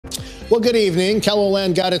Well, good evening.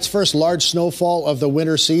 Kelowland got its first large snowfall of the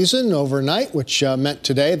winter season overnight, which meant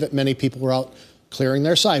today that many people were out clearing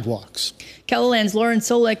their sidewalks. Kelowland's Lauren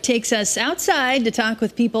Solik takes us outside to talk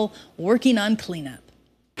with people working on cleanup.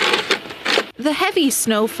 The heavy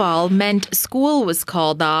snowfall meant school was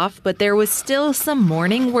called off, but there was still some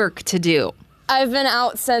morning work to do. I've been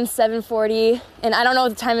out since 7:40, and I don't know what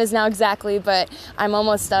the time is now exactly, but I'm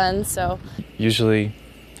almost done, so. Usually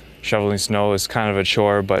shoveling snow is kind of a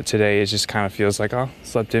chore, but today it just kind of feels like, oh,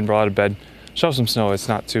 slept in, brought out of bed, shovel some snow. It's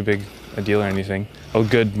not too big a deal or anything. A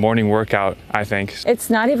good morning workout, I think.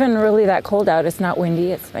 It's not even really that cold out. It's not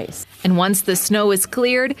windy, it's nice. And once the snow is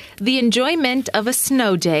cleared, the enjoyment of a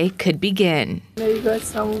snow day could begin. Maybe go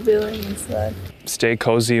snowmobiling instead. Stay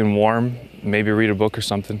cozy and warm, maybe read a book or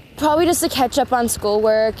something. Probably just to catch up on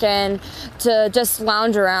schoolwork and to just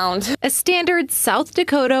lounge around. A standard South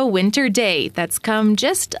Dakota winter day that's come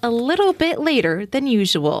just a little bit later than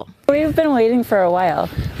usual. We've been waiting for a while.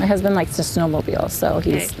 My husband likes to snowmobile, so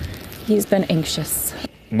he's been anxious.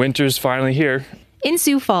 Winter's finally here. In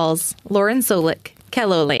Sioux Falls, Lauren Solik,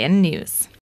 Kelowland News.